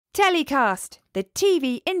TellyCast, the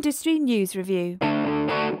TV industry news review.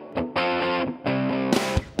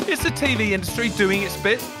 Is the TV industry doing its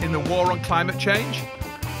bit in the war on climate change?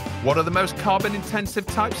 What are the most carbon-intensive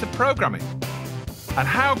types of programming? And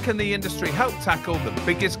how can the industry help tackle the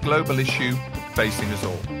biggest global issue facing us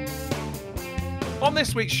all? On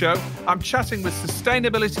this week's show, I'm chatting with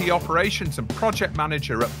Sustainability Operations and Project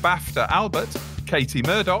Manager at BAFTA Albert, Katy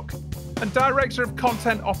Murdoch, and Director of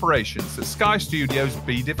Content Operations at Sky Studios,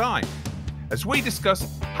 Devine, as we discuss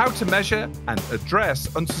how to measure and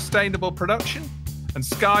address unsustainable production and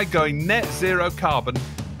Sky going net zero carbon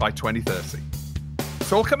by 2030.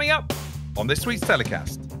 It's all coming up on this week's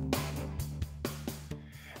TellyCast.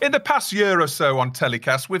 In the past year or so on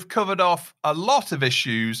TellyCast, we've covered off a lot of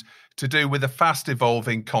issues to do with the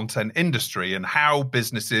fast-evolving content industry and how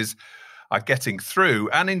businesses are getting through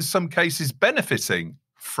and in some cases benefiting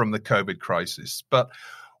from the COVID crisis. But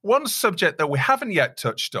one subject that we haven't yet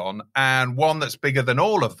touched on, and one that's bigger than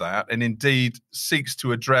all of that, and indeed seeks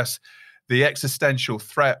to address the existential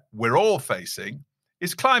threat we're all facing,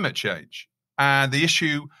 is climate change and the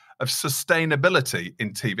issue of sustainability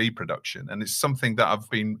in TV production. And it's something that I've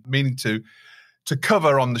been meaning to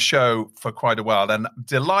cover on the show for quite a while, and I'm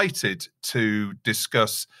delighted to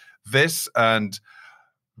discuss this and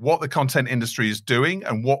what the content industry is doing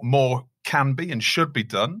and what more can be and should be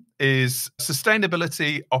done. Is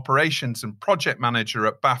Sustainability Operations and Project Manager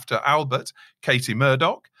at BAFTA Albert, Katy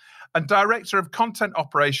Murdoch, and Director of Content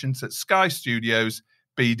Operations at Sky Studios,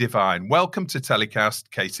 Devine. Welcome to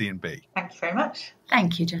TellyCast, Katy and B. Thank you very much.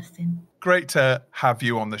 Thank you, Justin. Great to have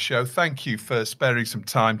you on the show. Thank you for sparing some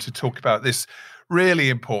time to talk about this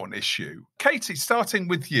really important issue. Katy, starting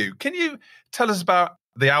with you, can you tell us about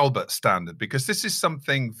the Albert standard? Because this is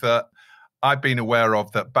something that I've been aware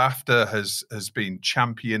of that BAFTA has been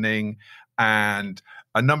championing, and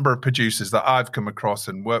a number of producers that I've come across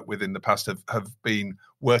and worked with in the past have been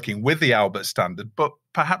working with the Albert standard, but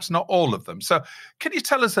perhaps not all of them. So can you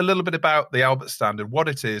tell us a little bit about the Albert standard, what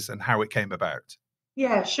it is and how it came about?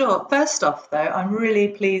 Yeah, sure. First off, though, I'm really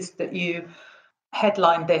pleased that you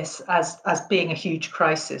headlined this as being a huge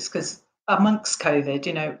crisis, because amongst COVID,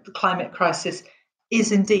 the climate crisis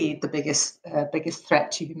is indeed the biggest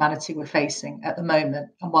threat to humanity we're facing at the moment.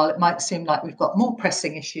 And while it might seem like we've got more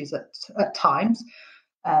pressing issues at times,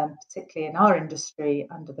 particularly in our industry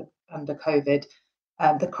under COVID,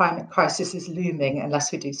 the climate crisis is looming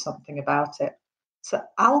unless we do something about it. So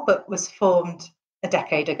Albert was formed a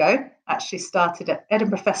decade ago, actually started at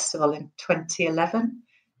Edinburgh Festival in 2011.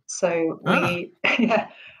 So we,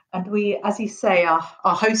 as you say, are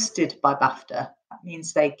hosted by BAFTA. That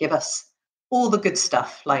means they give us all the good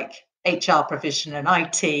stuff like HR provision and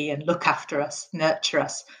IT and look after us, nurture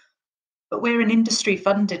us. But we're an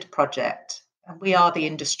industry-funded project, and we are the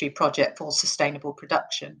industry project for sustainable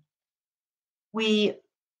production. We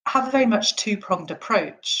have a very much two-pronged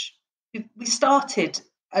approach. We started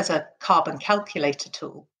as a carbon calculator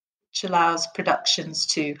tool, which allows productions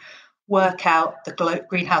to work out the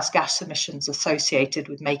greenhouse gas emissions associated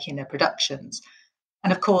with making their productions.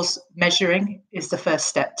 And of course, measuring is the first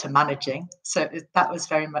step to managing. So that was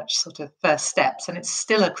very much sort of first steps, and it's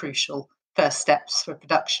still a crucial first steps for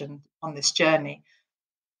production on this journey.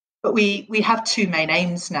 But we have two main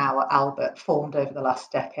aims now at Albert, formed over the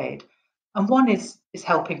last decade. And one is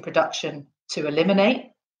helping production to eliminate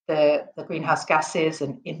the greenhouse gases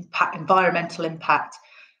and environmental impact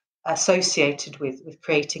associated with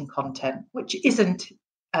creating content, which isn't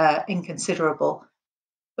inconsiderable.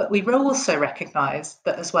 But we will also recognise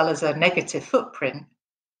that, as well as a negative footprint,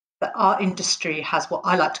 that our industry has what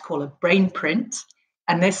I like to call a brain print.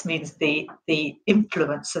 And this means the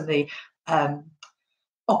influence and the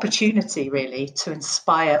opportunity, really, to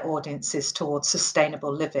inspire audiences towards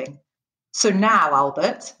sustainable living. So now,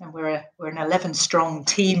 Albert, and we're an 11-strong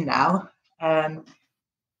team now.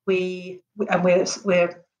 We're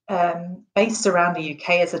based around the UK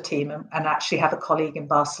as a team, and actually have a colleague in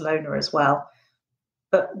Barcelona as well.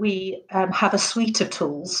 But we have a suite of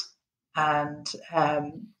tools and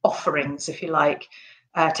offerings, if you like,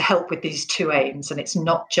 to help with these two aims. And it's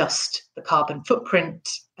not just the carbon footprint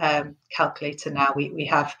calculator now.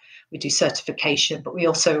 We do certification, but we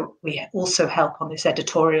also help on this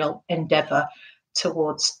editorial endeavour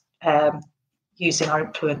towards using our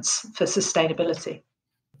influence for sustainability.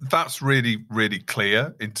 That's really, really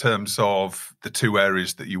clear in terms of the two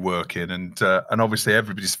areas that you work in, and obviously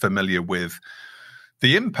everybody's familiar with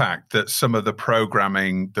the impact that some of the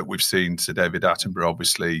programming that we've seen. So David Attenborough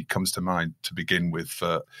obviously comes to mind to begin with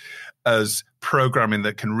as programming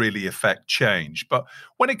that can really affect change. But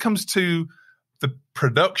when it comes to the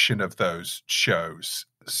production of those shows,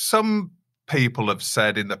 some people have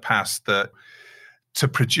said in the past that to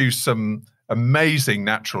produce some amazing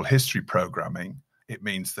natural history programming, it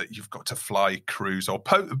means that you've got to fly crews, or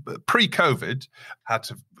pre-COVID, had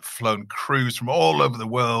to flown crews from all over the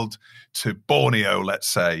world to Borneo, let's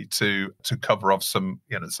say, to cover off some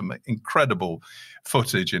incredible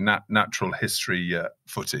footage and natural history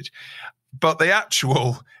footage. But the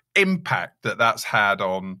actual impact that that's had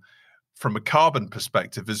on, from a carbon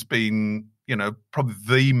perspective, has been, probably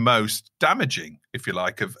the most damaging, if you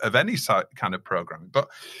like, of any kind of programming. But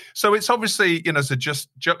so it's obviously, there's a just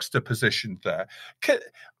juxtaposition there.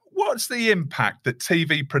 What's the impact that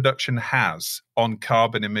TV production has on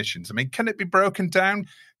carbon emissions? I mean, can it be broken down?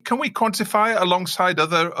 Can we quantify it alongside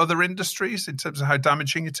other industries in terms of how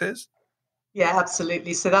damaging it is? Yeah,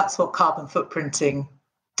 absolutely. So that's what carbon footprinting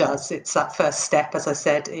does. It's that first step, as I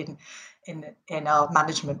said, in our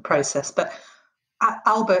management process. But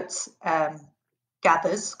Albert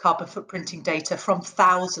gathers carbon footprinting data from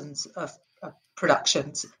thousands of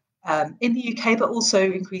productions in the UK, but also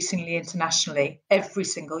increasingly internationally every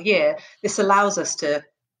single year. This allows us to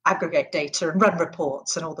aggregate data and run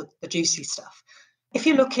reports and all the juicy stuff. If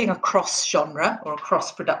you're looking across genre or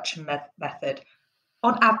across production method,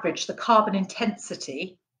 on average, the carbon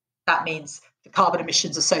intensity, that means the carbon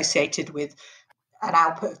emissions associated with an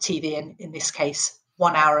output of TV, in this case,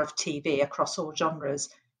 1 hour of TV across all genres,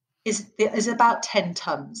 is about 10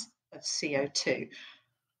 tons of CO2.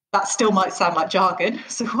 That still might sound like jargon.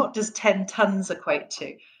 So what does 10 tons equate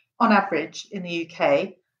to? On average, in the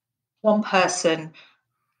UK, one person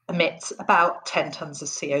emits about 10 tons of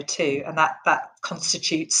CO2, and that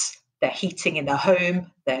constitutes their heating in their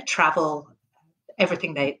home, their travel,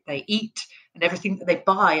 everything they eat, and everything that they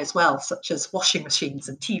buy as well, such as washing machines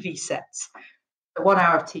and TV sets. So 1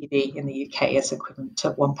 hour of TV in the UK is equivalent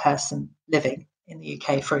to one person living in the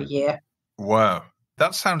UK for a year. Wow.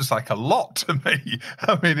 That sounds like a lot to me.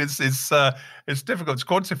 I mean, it's difficult to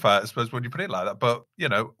quantify, I suppose, when you put it like that. But,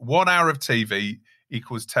 1 hour of TV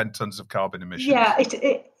equals 10 tons of carbon emissions. Yeah,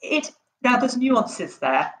 it now there's nuances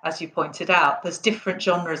there, as you pointed out. There's different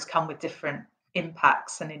genres come with different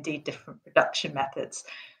impacts and indeed different production methods.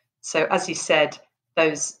 So as you said,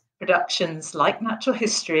 those productions like natural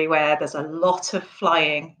history, where there's a lot of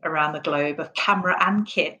flying around the globe of camera and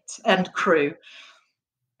kit and crew,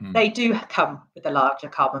 they do come with a larger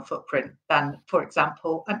carbon footprint than, for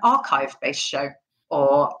example, an archive-based show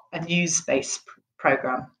or a news-based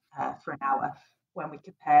program for an hour when we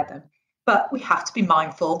compare them. But we have to be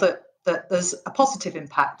mindful that there's a positive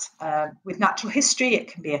impact. With natural history, it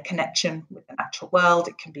can be a connection with the natural world.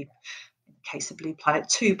 It can be, in the case of Blue Planet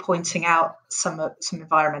 2, pointing out some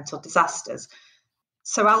environmental disasters.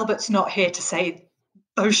 So Albert's not here to say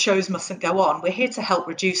those shows mustn't go on. We're here to help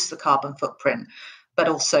reduce the carbon footprint, but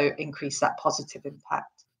also increase that positive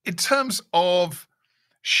impact. In terms of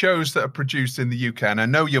shows that are produced in the UK, and I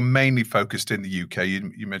know you're mainly focused in the UK,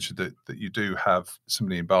 you mentioned that you do have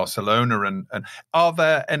somebody in Barcelona, and are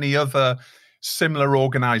there any other similar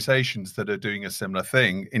organisations that are doing a similar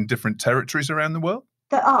thing in different territories around the world?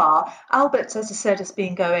 There are. Albert's, as I said, has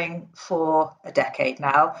been going for a decade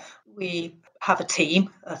now. We have a team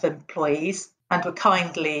of employees and we're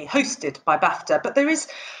kindly hosted by BAFTA, but there is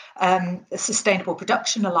a Sustainable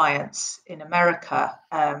Production Alliance in America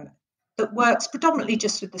that works predominantly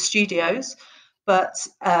just with the studios, but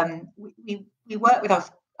we work with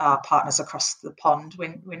our partners across the pond.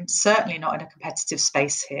 We're certainly not in a competitive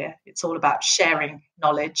space here. It's all about sharing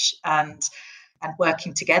knowledge and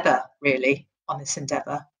working together, really, on this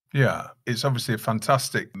endeavour. Yeah, it's obviously a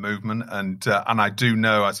fantastic movement, and I do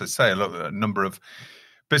know, as I say, a number of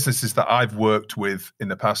businesses that I've worked with in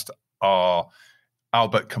the past are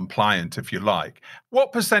Albert compliant, if you like.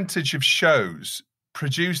 What percentage of shows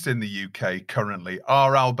produced in the UK currently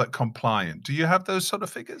are Albert compliant? Do you have those sort of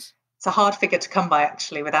figures? It's a hard figure to come by,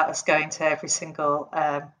 actually, without us going to every single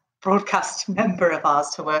broadcast member of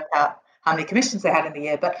ours to work out how many commissions they had in the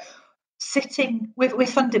year. But we're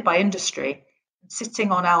funded by industry.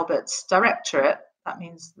 Sitting on Albert's directorate, that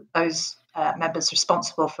means that those members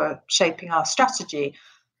responsible for shaping our strategy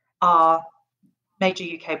are major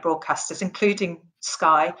UK broadcasters, including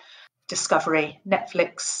Sky, Discovery,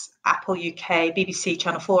 Netflix, Apple UK, BBC,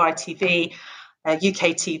 Channel 4, ITV,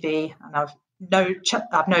 UK TV, and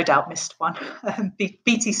I've no doubt missed one,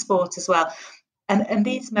 BT Sport as well. And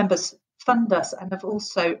these members fund us and have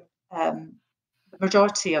also, the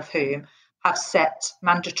majority of whom have set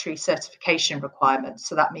mandatory certification requirements.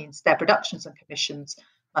 So that means their productions and commissions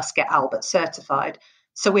must get Albert certified.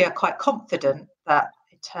 So we are quite confident that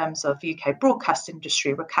in terms of UK broadcast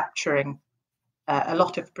industry, we're capturing a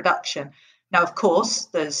lot of production. Now, of course,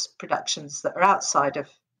 there's productions that are outside of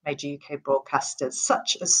major UK broadcasters,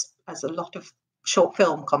 such as a lot of short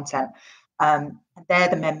film content. And they're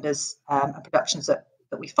the members and productions that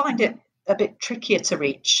we find it a bit trickier to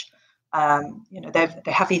reach.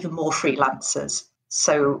 They have even more freelancers.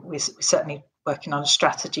 So we're certainly working on a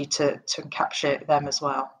strategy to capture them as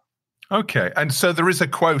well. Okay. And so there is a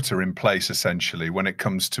quota in place, essentially, when it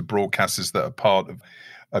comes to broadcasters that are part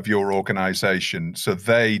of your organisation. So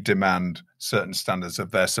they demand certain standards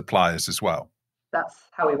of their suppliers as well. That's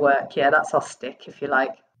how we work. Yeah, that's our stick, if you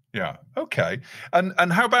like. Yeah. Okay.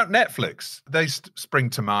 And how about Netflix? They spring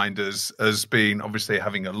to mind as being obviously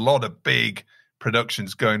having a lot of big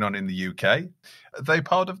productions going on in the UK. Are they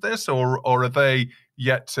part of this, or are they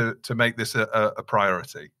yet to make this a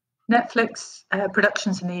priority? Netflix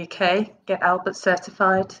productions in the UK get Albert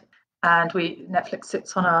certified, and Netflix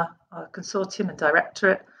sits on our consortium and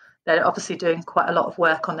directorate. They're obviously doing quite a lot of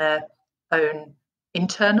work on their own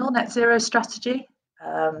internal net zero strategy,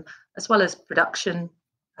 as well as production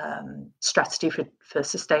strategy for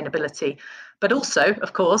sustainability, but also,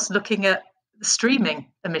 of course, looking at streaming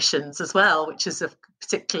emissions as well, which is of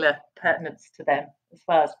particular pertinence to them as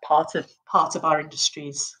well as part of our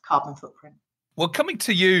industry's carbon footprint. Well, coming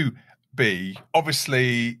to you, B,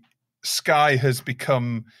 obviously Sky has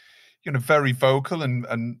become, very vocal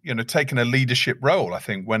and taken a leadership role, I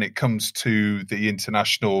think, when it comes to the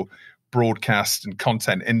international broadcast and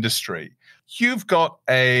content industry. You've got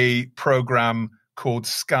a program called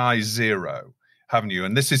Sky Zero, haven't you?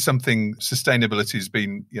 And this is something sustainability has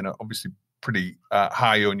been, obviously pretty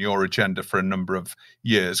high on your agenda for a number of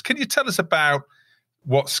years. Can you tell us about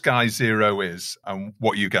what Sky Zero is and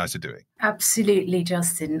what you guys are doing? Absolutely,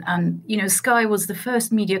 Justin. And, Sky was the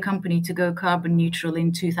first media company to go carbon neutral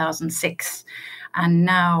in 2006. And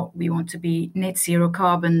now we want to be net zero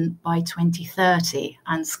carbon by 2030.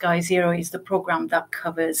 And Sky Zero is the program that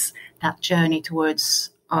covers that journey towards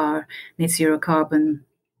our net zero carbon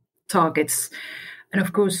targets. And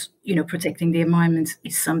of course, protecting the environment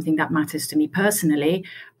is something that matters to me personally,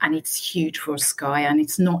 and it's huge for Sky. And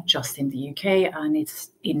it's not just in the UK, and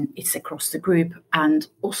it's across the group. And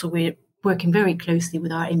also, we're working very closely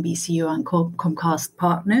with our NBCU and Comcast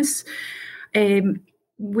partners.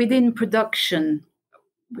 Within production,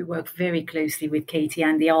 we work very closely with Katy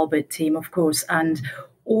and the Albert team, of course, and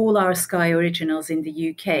all our Sky originals in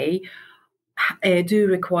the UK do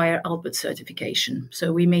require Albert certification.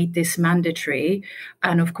 So we made this mandatory.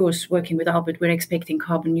 And of course, working with Albert, we're expecting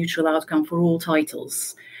carbon neutral outcome for all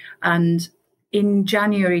titles. And in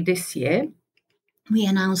January this year, we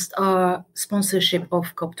announced our sponsorship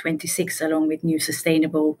of COP26 along with new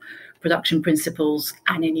sustainable production principles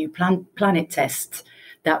and a new planet test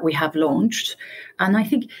that we have launched. And I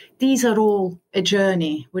think these are all a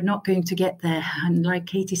journey. We're not going to get there. And like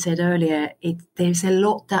Katy said earlier, there's a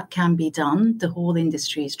lot that can be done. The whole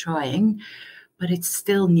industry is trying, but it's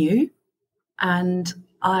still new. And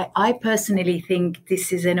I personally think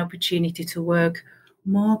this is an opportunity to work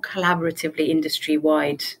more collaboratively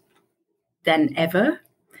industry-wide than ever.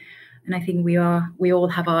 And I think we all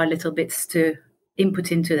have our little bits to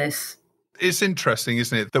input into this. It's interesting,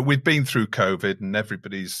 isn't it, that we've been through COVID and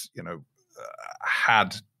everybody's,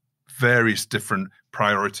 had various different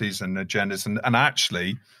priorities and agendas. And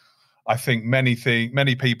actually, I think many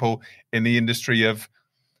people in the industry have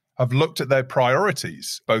looked at their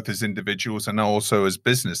priorities, both as individuals and also as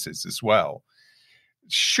businesses as well.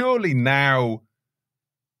 Surely now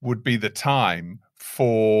would be the time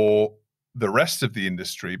for the rest of the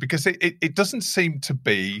industry, because it doesn't seem to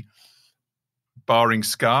be, barring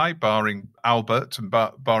Sky, barring Albert, and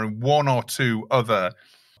barring one or two other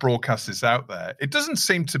broadcasters out there, it doesn't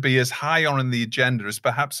seem to be as high on the agenda as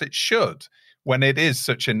perhaps it should, when it is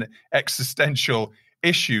such an existential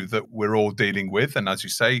issue that we're all dealing with. And as you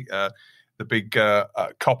say, the big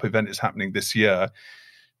COP event is happening this year.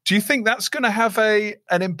 Do you think that's going to have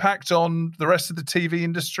an impact on the rest of the TV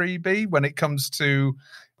industry, B, when it comes to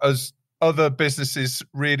as other businesses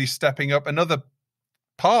really stepping up and other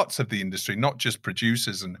parts of the industry, not just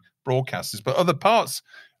producers and broadcasters, but other parts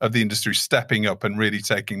of the industry stepping up and really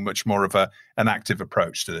taking much more of an active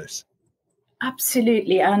approach to this?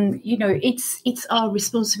 Absolutely. And, it's our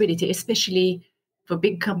responsibility, especially for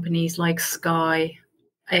big companies like Sky.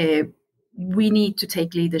 We need to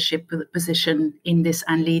take leadership position in this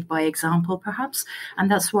and lead by example, perhaps. And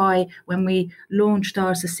that's why when we launched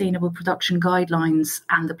our sustainable production guidelines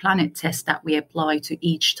and the planet test that we apply to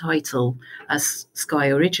each title as Sky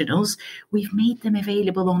Originals, we've made them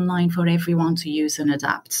available online for everyone to use and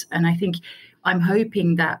adapt. And I'm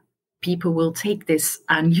hoping that people will take this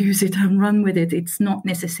and use it and run with it. It's not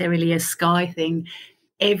necessarily a Sky thing.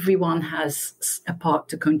 everyone has a part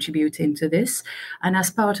to contribute into this. And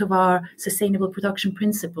as part of our sustainable production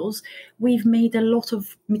principles, we've made a lot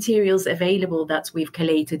of materials available that we've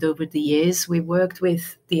collated over the years. We worked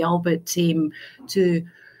with the Albert team to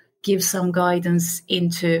give some guidance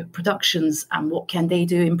into productions and what can they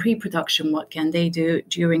do in pre-production, what can they do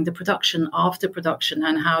during the production, after production,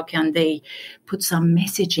 and how can they put some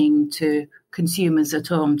messaging to consumers at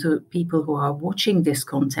home, to people who are watching this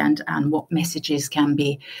content, and what messages can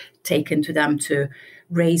be taken to them to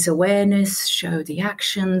raise awareness, show the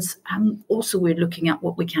actions. And also we're looking at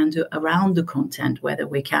what we can do around the content, whether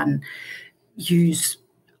we can use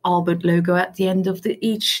Albert logo at the end of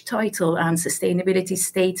each title and sustainability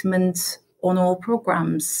statement on all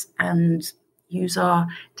programs, and use our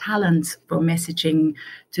talent for messaging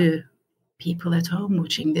to people at home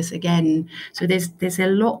watching this again. So there's a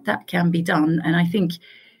lot that can be done, and I think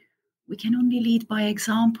we can only lead by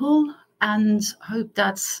example and hope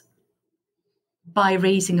that by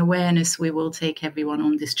raising awareness we will take everyone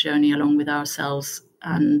on this journey along with ourselves.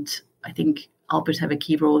 And I think Albert have a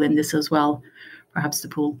key role in this as well, perhaps to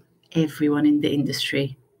pull everyone in the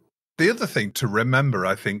industry. The other thing to remember,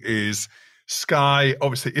 I think, is Sky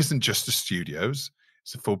obviously isn't just the studios.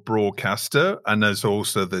 It's a full broadcaster, and there's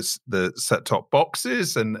also the set-top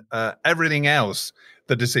boxes and everything else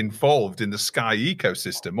that is involved in the Sky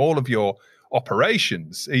ecosystem, all of your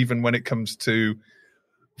operations, even when it comes to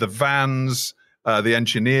the vans, the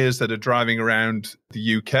engineers that are driving around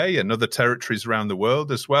the UK and other territories around the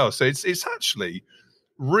world as well. So it's actually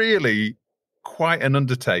really quite an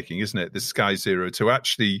undertaking, isn't it, this Sky Zero, to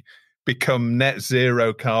actually become net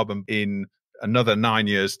zero carbon in another 9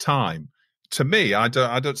 years' time. To me, I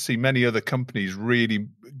don't see many other companies really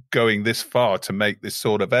going this far to make this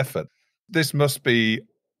sort of effort. This must be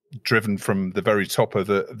driven from the very top of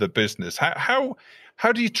the business. How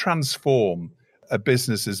do you transform a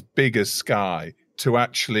business as big as Sky to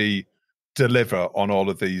actually deliver on all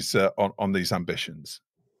of these on these ambitions?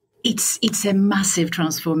 It's a massive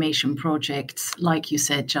transformation project, like you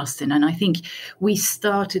said, Justin. And I think we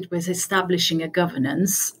started with establishing a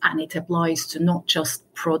governance, and it applies to not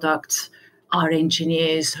just product, our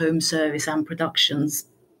engineers, home service and productions,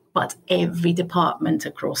 but every department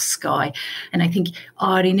across Sky. And I think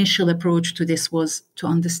our initial approach to this was to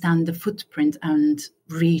understand the footprint and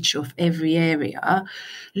reach of every area,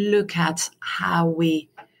 look at how we,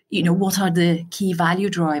 what are the key value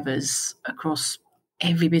drivers across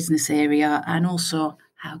every business area, and also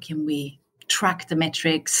how can we track the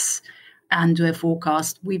metrics and do a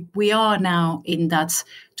forecast. We are now in that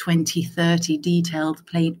 2030 detailed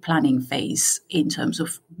planning phase in terms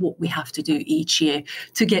of what we have to do each year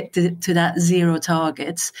to get to that zero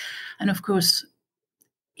targets. And of course,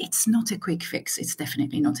 it's not a quick fix. It's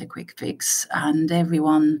definitely not a quick fix. And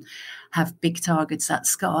everyone have big targets at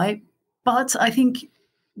Sky. But I think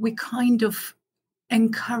we kind of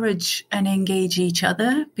encourage and engage each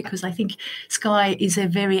other, because I think Sky is a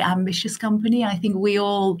very ambitious company. I think we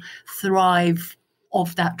all thrive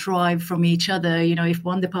off that drive from each other. If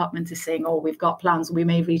one department is saying, oh, we've got plans, we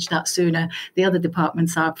may reach that sooner, the other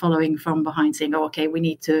departments are following from behind saying, oh, okay, we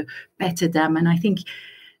need to better them. And I think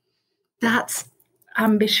that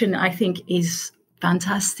ambition, I think, is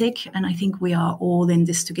fantastic. And I think we are all in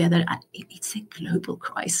this together. And it's a global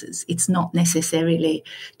crisis. It's not necessarily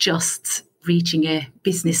just reaching a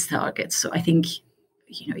business target. So I think,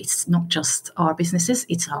 it's not just our businesses,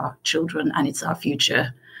 it's our children and it's our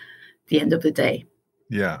future at the end of the day.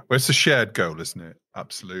 Yeah. Well, it's a shared goal, isn't it?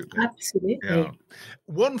 Absolutely. Absolutely. Yeah.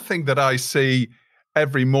 One thing that I see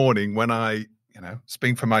every morning when I,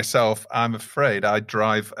 speaking for myself, I'm afraid I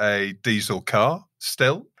drive a diesel car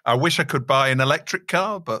still. I wish I could buy an electric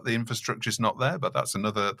car, but the infrastructure is not there. But that's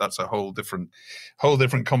a whole different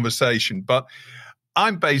conversation. But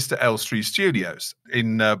I'm based at Elstree Studios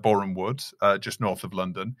in Boreham Wood, just north of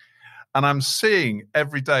London. And I'm seeing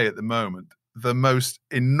every day at the moment the most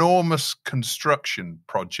enormous construction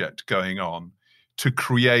project going on to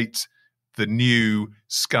create the new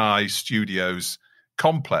Sky Studios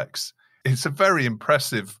complex. It's a very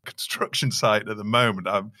impressive construction site at the moment.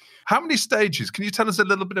 How many stages? Can you tell us a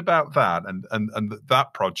little bit about that and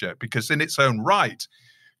that project? Because in its own right,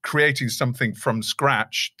 creating something from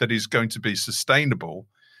scratch that is going to be sustainable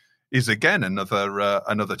is again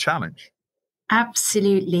another challenge.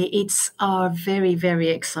 Absolutely. It's a very, very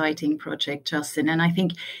exciting project, Justin. And I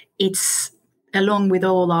think it's, along with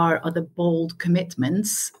all our other bold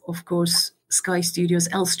commitments, of course, Sky Studios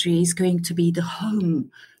Elstree is going to be the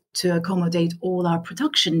home to accommodate all our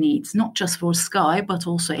production needs, not just for Sky, but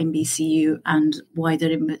also NBCU and wider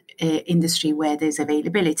industry where there's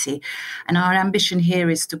availability. And our ambition here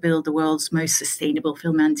is to build the world's most sustainable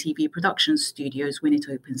film and TV production studios when it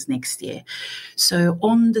opens next year. So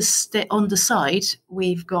on the site,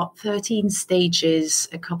 we've got 13 stages,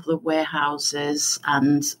 a couple of warehouses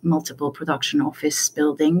and multiple production office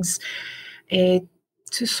buildings.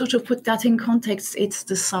 To sort of put that in context, it's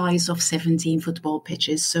the size of 17 football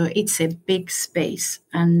pitches. So it's a big space.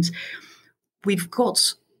 And we've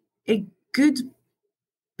got a good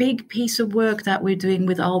big piece of work that we're doing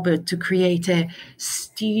with Albert to create a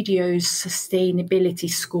studio's sustainability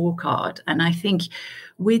scorecard. And I think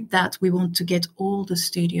with that, we want to get all the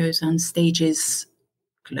studios and stages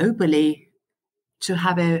globally to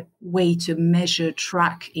have a way to measure,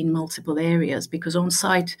 track in multiple areas, because on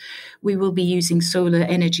site we will be using solar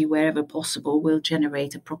energy wherever possible. We'll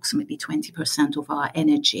generate approximately 20% of our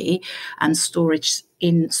energy and store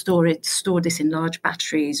this in large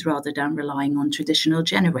batteries rather than relying on traditional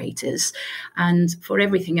generators. And for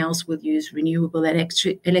everything else, we'll use renewable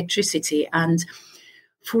electricity. And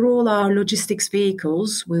for all our logistics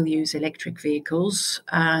vehicles, we'll use electric vehicles,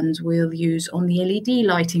 and we'll use only LED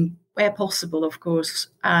lighting where possible, of course,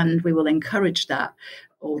 and we will encourage that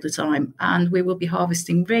all the time. And we will be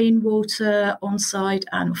harvesting rainwater on site,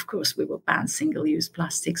 and of course we will ban single-use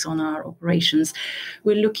plastics on our operations.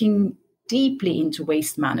 We're looking deeply into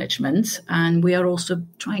waste management, and we are also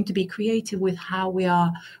trying to be creative with how we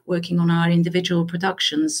are working on our individual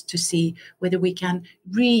productions to see whether we can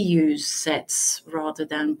reuse sets rather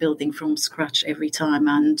than building from scratch every time,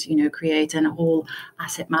 and create a whole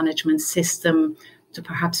asset management system to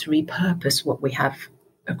perhaps repurpose what we have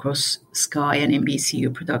across Sky and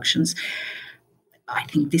NBCU productions. I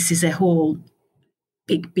think this is a whole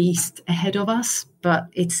big beast ahead of us, but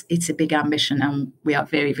it's a big ambition, and we are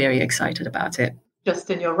very, very excited about it.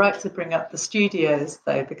 Justin, you're right to bring up the studios,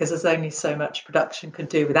 though, because there's only so much production can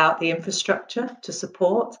do without the infrastructure to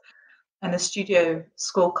support. And the studio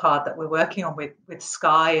scorecard that we're working on with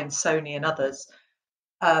Sky and Sony and others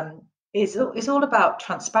is all about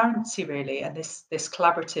transparency, really, and this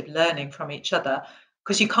collaborative learning from each other,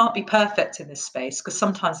 because you can't be perfect in this space, because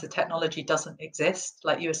sometimes the technology doesn't exist.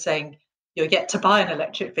 Like you were saying, you're yet to buy an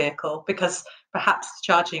electric vehicle because perhaps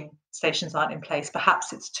charging stations aren't in place,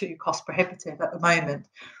 perhaps it's too cost prohibitive at the moment.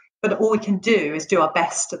 But all we can do is do our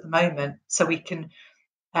best at the moment, so we can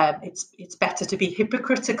it's better to be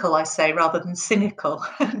hypocritical, I say, rather than cynical,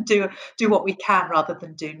 and do what we can rather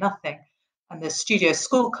than do nothing. And the studio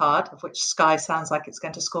scorecard, of which Sky sounds like it's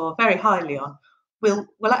going to score very highly on, will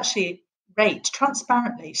actually rate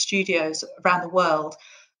transparently studios around the world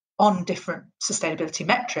on different sustainability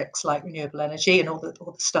metrics like renewable energy and all the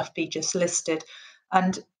stuff Bea just listed.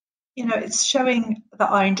 And it's showing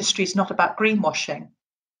that our industry is not about greenwashing,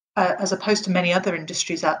 as opposed to many other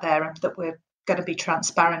industries out there, and that we're going to be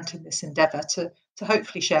transparent in this endeavour to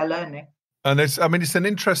hopefully share learning. And it's an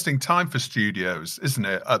interesting time for studios, isn't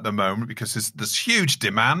it, at the moment, because there's huge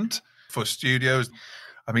demand for studios.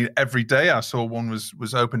 I mean, every day I saw one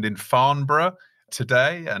was opened in Farnborough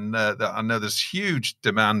today, and I know there's huge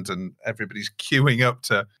demand, and everybody's queuing up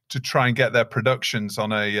to try and get their productions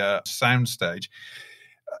on a soundstage.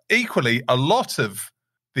 Equally, a lot of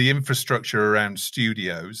the infrastructure around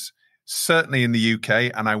studios, certainly in the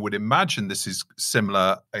UK, and I would imagine this is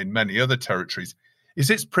similar in many other territories,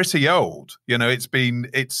 it's pretty old.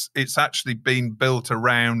 It's actually been built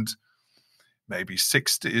around maybe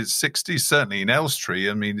 60s, certainly in Elstree.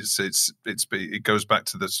 I mean, it goes back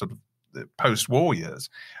to the sort of the post-war years.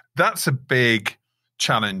 That's a big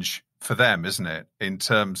challenge for them, isn't it, in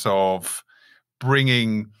terms of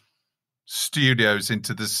bringing studios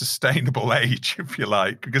into the sustainable age, if you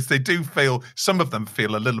like, because some of them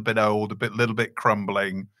feel a little bit old, a little bit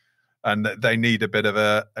crumbling, and they need a bit of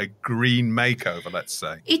a green makeover, let's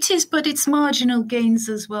say. It is, but it's marginal gains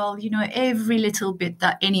as well. Every little bit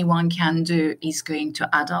that anyone can do is going to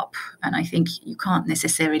add up. And I think you can't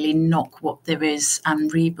necessarily knock what there is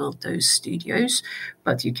and rebuild those studios,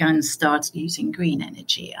 but you can start using green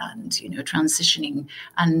energy and, transitioning.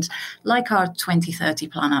 And like our 2030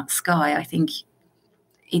 plan at Sky, I think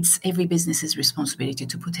it's every business's responsibility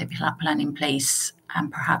to put a plan in place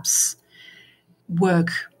and perhaps work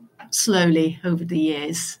slowly over the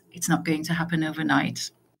years. It's not going to happen overnight.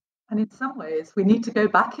 And in some ways, we need to go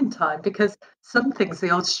back in time, because some things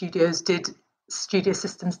the old studio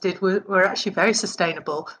systems did were actually very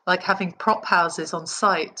sustainable, like having prop houses on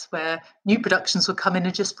site where new productions would come in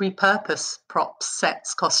and just repurpose props,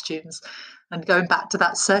 sets, costumes. And going back to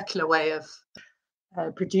that circular way of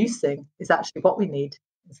producing is actually what we need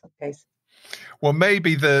in some cases. Well,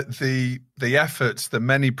 maybe the efforts that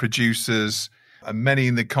many producers and many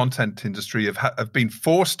in the content industry have been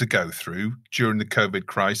forced to go through during the COVID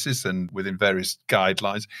crisis and within various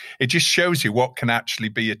guidelines, it just shows you what can actually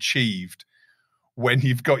be achieved when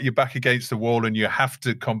you've got your back against the wall and you have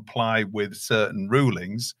to comply with certain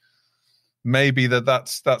rulings. Maybe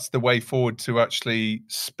that's the way forward to actually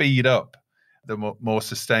speed up the more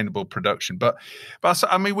sustainable production. But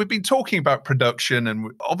I mean, we've been talking about production,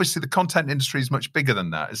 and obviously the content industry is much bigger than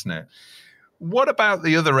that, isn't it? What about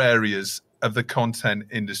the other areas of the content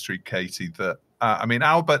industry, Katy? That I mean,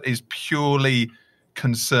 Albert is purely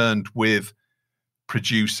concerned with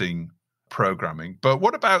producing programming, but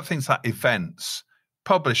what about things like events,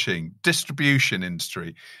 publishing, distribution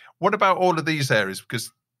industry? What about all of these areas?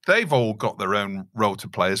 Because they've all got their own role to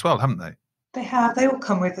play as well, haven't they? They have. They all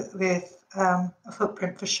come with a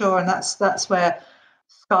footprint for sure, and that's where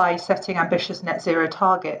Sky setting ambitious net zero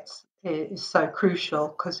targets is so crucial,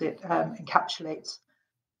 because it encapsulates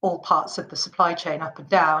all parts of the supply chain up and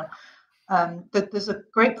down. There's a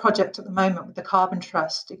great project at the moment with the Carbon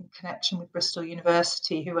Trust in connection with Bristol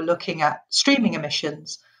University, who are looking at streaming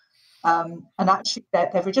emissions. And actually,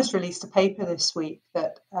 they've just released a paper this week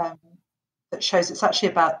that shows it's actually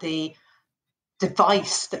about the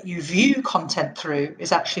device that you view content through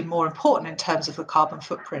is actually more important in terms of the carbon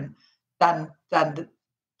footprint than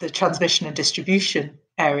the transmission and distribution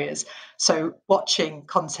areas. So watching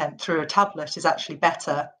content through a tablet is actually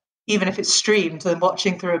better, even if it's streamed, than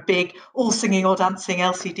watching through a big all singing or dancing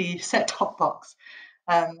LCD set-top box.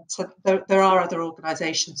 So there are other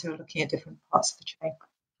organisations who are looking at different parts of the chain.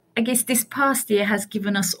 I guess this past year has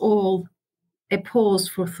given us all a pause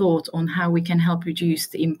for thought on how we can help reduce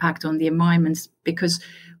the impact on the environment, because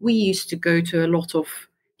we used to go to a lot of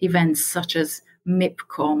events such as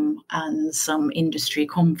MIPCOM and some industry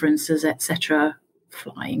conferences, etc.,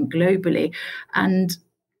 flying globally. And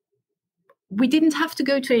we didn't have to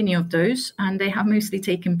go to any of those, and they have mostly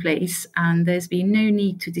taken place, and there's been no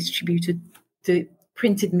need to distribute the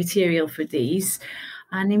printed material for these.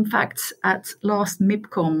 And in fact, at last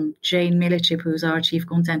MIPCOM, Jane Millichip, who's our Chief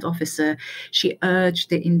Content Officer, she urged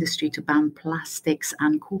the industry to ban plastics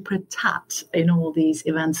and corporate tat in all these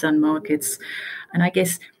events and markets. And I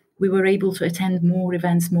guess we were able to attend more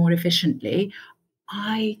events more efficiently.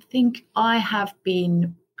 I think I have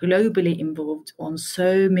been globally involved on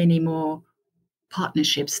so many more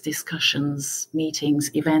partnerships, discussions,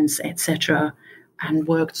 meetings, events, etc., and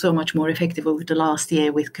worked so much more effective over the last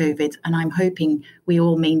year with COVID. And I'm hoping we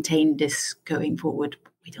all maintain this going forward.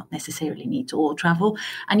 We don't necessarily need to all travel.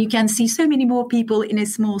 And you can see so many more people in a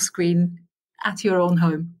small screen at your own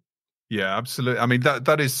home. Yeah, absolutely. I mean,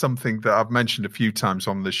 that is something that I've mentioned a few times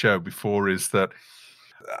on the show before, is that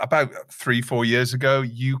about 3-4 years ago,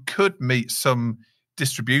 you could meet some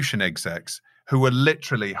distribution execs who were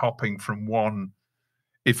literally hopping from one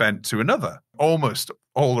event to another, almost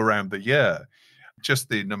all around the year. Just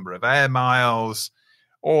the number of air miles,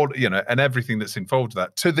 and everything that's involved with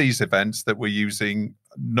that, to these events that we're using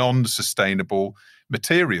non-sustainable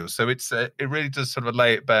materials. So it really does sort of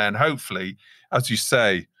lay it bare. And hopefully, as you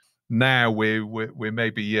say, now we're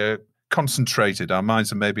maybe concentrated. Our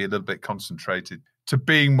minds are maybe a little bit concentrated to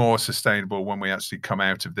being more sustainable when we actually come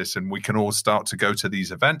out of this, and we can all start to go to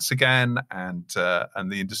these events again, and the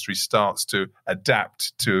industry starts to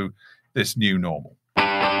adapt to this new normal.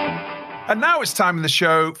 And now it's time in the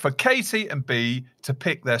show for Katy and B to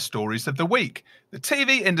pick their stories of the week, the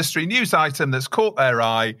TV industry news item that's caught their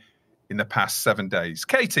eye in the past 7 days.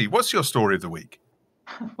 Katy, what's your story of the week?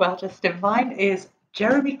 Well, Justin, mine is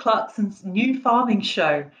Jeremy Clarkson's new farming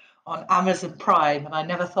show on Amazon Prime. And I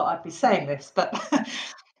never thought I'd be saying this, but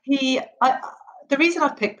the reason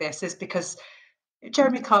I've picked this is because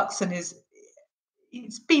Jeremy Clarkson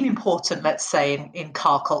it's been important, let's say, in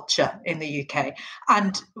car culture in the UK,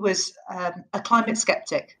 and was a climate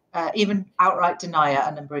skeptic, even outright denier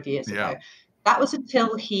a number of years ago. That was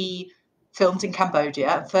until he filmed in Cambodia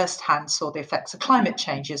and firsthand saw the effects of climate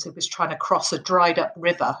change as he was trying to cross a dried up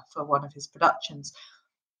river for one of his productions.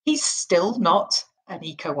 He's still not an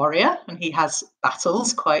eco-warrior, and he has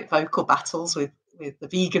battles, quite vocal battles with the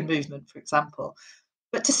vegan movement, for example.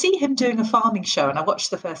 But to see him doing a farming show, and I watched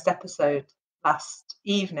the first episode last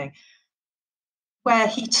evening, where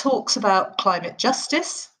he talks about climate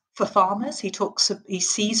justice for farmers. He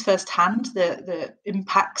sees firsthand the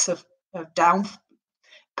impacts of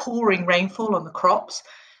downpouring rainfall on the crops.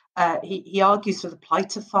 He argues for the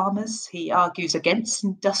plight of farmers. He argues against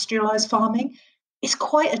industrialised farming. It's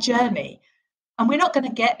quite a journey. And we're not going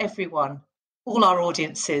to get all our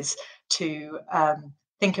audiences, to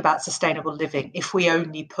think about sustainable living if we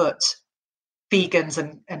only put vegans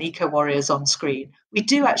and eco-warriors on screen. We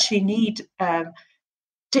do actually need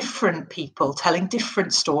different people telling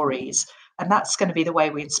different stories. And that's going to be the way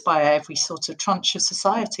we inspire every sort of tranche of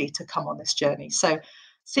society to come on this journey. So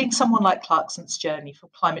seeing someone like Clarkson's journey from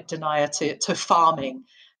climate denier to farming,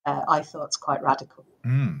 I thought it's quite radical.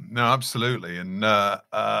 No, absolutely. And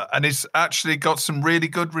it's actually got some really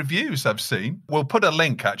good reviews I've seen. We'll put a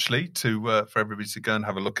link actually to for everybody to go and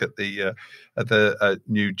have a look at the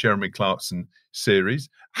new Jeremy Clarkson series.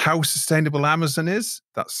 How sustainable Amazon is,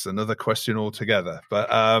 that's another question altogether. But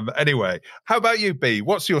anyway, how about you, B?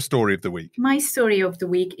 What's your story of the week? My story of the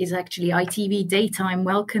week is actually ITV Daytime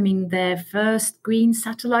welcoming their first green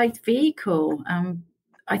satellite vehicle.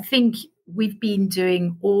 I think we've been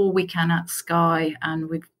doing all we can at Sky, and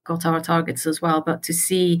we've got our targets as well. But to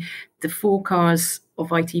see the 4 cars of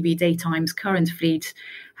ITV Daytime's current fleet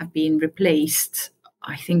have been replaced,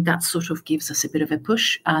 I think that sort of gives us a bit of a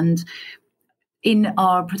push. And in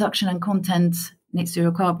our production and content net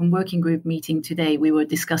zero carbon working group meeting today, we were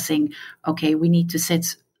discussing, okay, we need to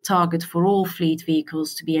set target for all fleet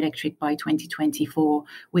vehicles to be electric by 2024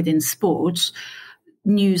 within sports.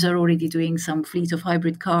 News are already doing some fleet of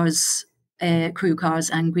hybrid cars, crew cars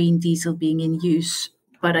and green diesel being in use.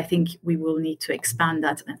 But I think we will need to expand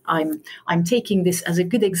that. I'm taking this as a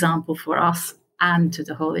good example for us and to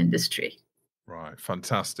the whole industry. Right,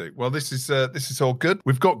 fantastic. Well, this is all good.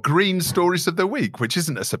 We've got green stories of the week, which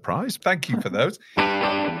isn't a surprise. Thank you for those.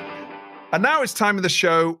 And now it's time of the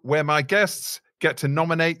show where my guests get to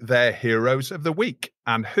nominate their heroes of the week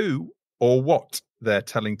and who or what they're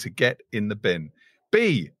telling to get in the bin.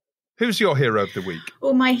 B, who's your hero of the week?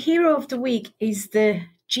 Well, my hero of the week is the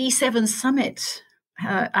G7 summit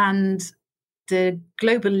and the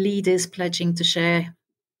global leaders pledging to share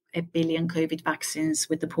 1 billion COVID vaccines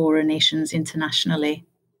with the poorer nations internationally.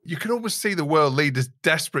 You can almost see the world leaders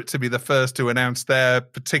desperate to be the first to announce their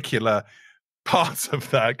particular part of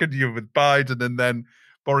that, couldn't you, with Biden and then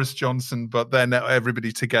Boris Johnson, but then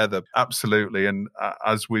everybody together. Absolutely. And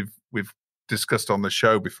as we've discussed on the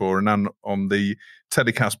show before and on the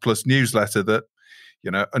TellyCast Plus newsletter, that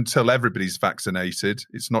until everybody's vaccinated,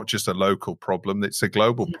 it's not just a local problem, it's a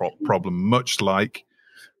global problem, much like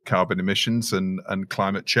carbon emissions and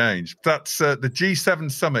climate change. That's the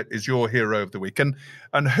G7 summit is your hero of the week.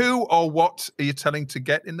 And who or what are you telling to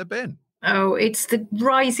get in the bin? Oh, it's the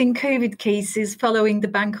rising COVID cases following the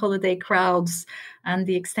bank holiday crowds and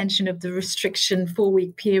the extension of the restriction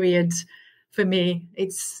 4-week period. For me,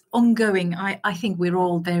 it's ongoing. I think we're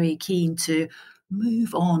all very keen to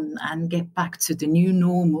move on and get back to the new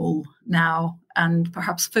normal now and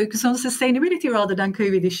perhaps focus on sustainability rather than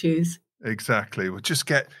COVID issues. Exactly. We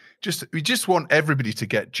just want everybody to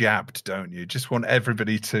get jabbed, don't you? Just want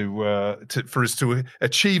everybody for us to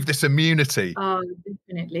achieve this immunity. Oh,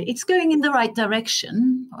 definitely. It's going in the right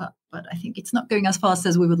direction, but I think it's not going as fast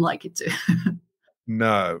as we would like it to.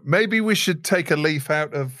 No, maybe we should take a leaf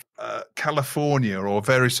out of California or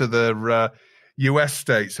various other US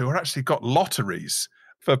states who have actually got lotteries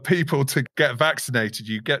for people to get vaccinated.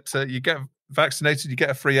 You get vaccinated, you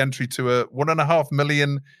get a free entry to a $1.5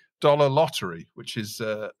 million lottery, which is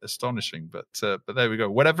astonishing. But there we go.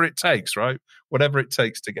 Whatever it takes, right? Whatever it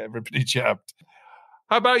takes to get everybody jabbed.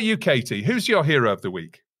 How about you, Katy? Who's your hero of the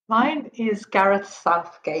week? Mine is Gareth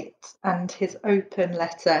Southgate and his open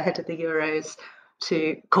letter ahead of the Euros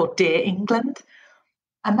called Dear England.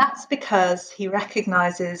 And that's because he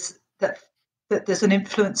recognises that there's an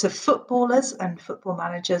influence of footballers and football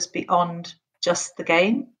managers beyond just the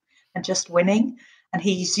game and just winning. And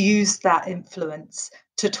he's used that influence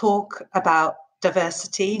to talk about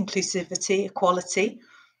diversity, inclusivity, equality.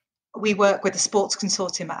 We work with the Sports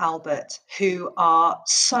Consortium at Albert, who are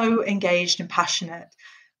so engaged and passionate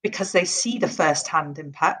because they see the first-hand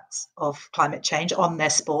impacts of climate change on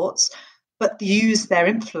their sports, but use their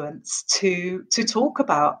influence to talk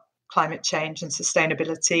about climate change and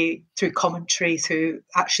sustainability through commentary, through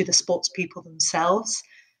actually the sports people themselves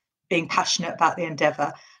being passionate about the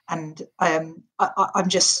endeavour. And I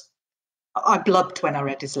blubbed when I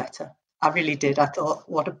read his letter. I really did. I thought,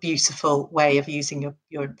 what a beautiful way of using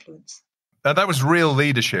your influence. That was real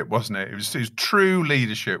leadership, wasn't it? It was true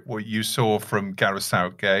leadership, what you saw from Gareth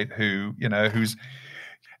Southgate, who's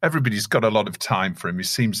everybody's got a lot of time for him. He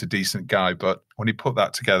seems a decent guy, but when he put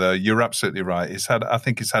that together, you're absolutely right. I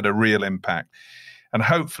think it's had a real impact. And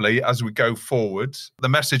hopefully, as we go forward, the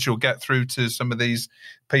message will get through to some of these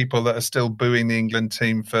people that are still booing the England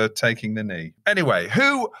team for taking the knee. Anyway,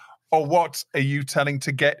 who or what are you telling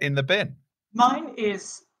to get in the bin? Mine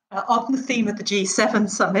is on the theme of the G7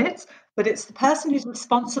 summit, but it's the person who's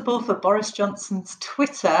responsible for Boris Johnson's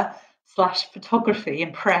Twitter/photography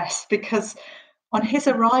and press, because On his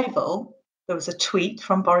arrival, there was a tweet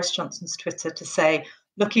from Boris Johnson's Twitter to say,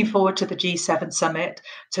 looking forward to the G7 summit,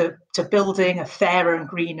 to building a fairer and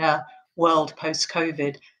greener world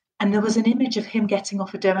post-COVID. And there was an image of him getting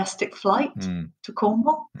off a domestic flight to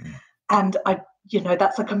Cornwall. And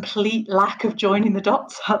that's a complete lack of joining the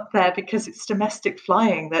dots up there, because it's domestic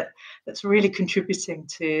flying that's really contributing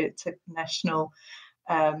to national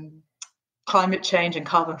climate change and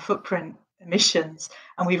carbon footprint emissions.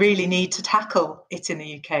 And we really need to tackle it in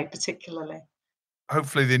the UK particularly.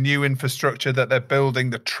 Hopefully the new infrastructure that they're building,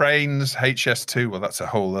 the trains, HS2, well, that's a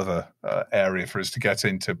whole other area for us to get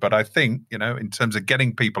into. But I think, in terms of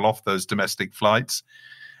getting people off those domestic flights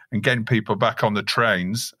and getting people back on the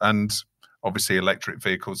trains, and obviously electric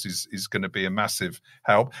vehicles is going to be a massive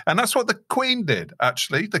help. And that's what the Queen did,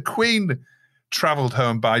 actually. The Queen travelled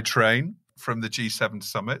home by train from the G7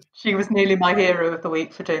 summit. She was nearly my hero of the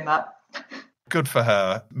week for doing that. Good for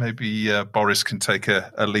her. Maybe Boris can take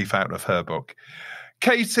a leaf out of her book.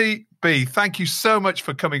 Katy B, thank you so much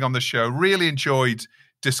for coming on the show. Really enjoyed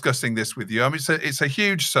discussing this with you. I mean, it's a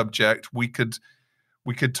huge subject. We could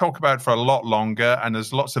talk about it for a lot longer, and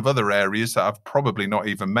there's lots of other areas that I've probably not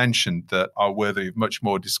even mentioned that are worthy of much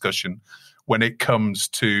more discussion when it comes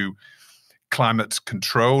to climate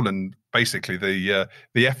control and basically the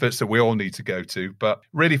efforts that we all need to go to. But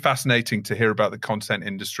really fascinating to hear about the content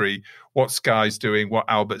industry, what Sky's doing, what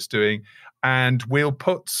Albert's doing. And we'll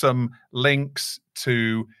put some links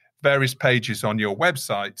to various pages on your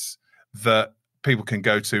websites that people can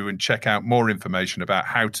go to and check out more information about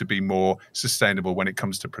how to be more sustainable when it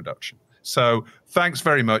comes to production. So thanks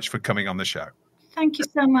very much for coming on the show. Thank you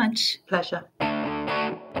so much. Pleasure.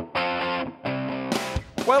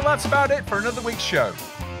 Well, that's about it for another week's show.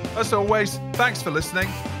 As always, thanks for listening.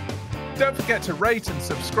 Don't forget to rate and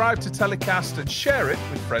subscribe to TellyCast and share it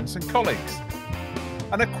with friends and colleagues.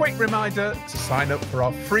 And a quick reminder to sign up for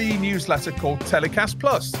our free newsletter called TellyCast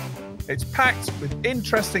Plus. It's packed with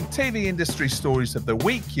interesting TV industry stories of the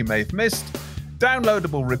week you may have missed,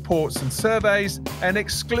 downloadable reports and surveys, and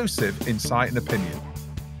exclusive insight and opinion.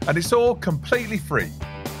 And it's all completely free.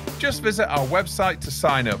 Just visit our website to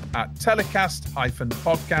sign up at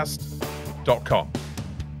telecast-podcast.com.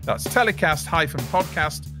 That's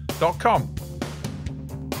telecast-podcast.com.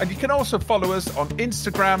 And you can also follow us on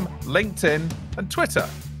Instagram, LinkedIn, and Twitter.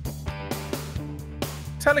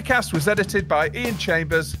 TellyCast was edited by Ian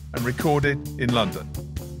Chambers and recorded in London.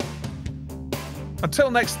 Until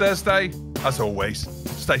next Thursday, as always,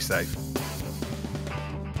 stay safe.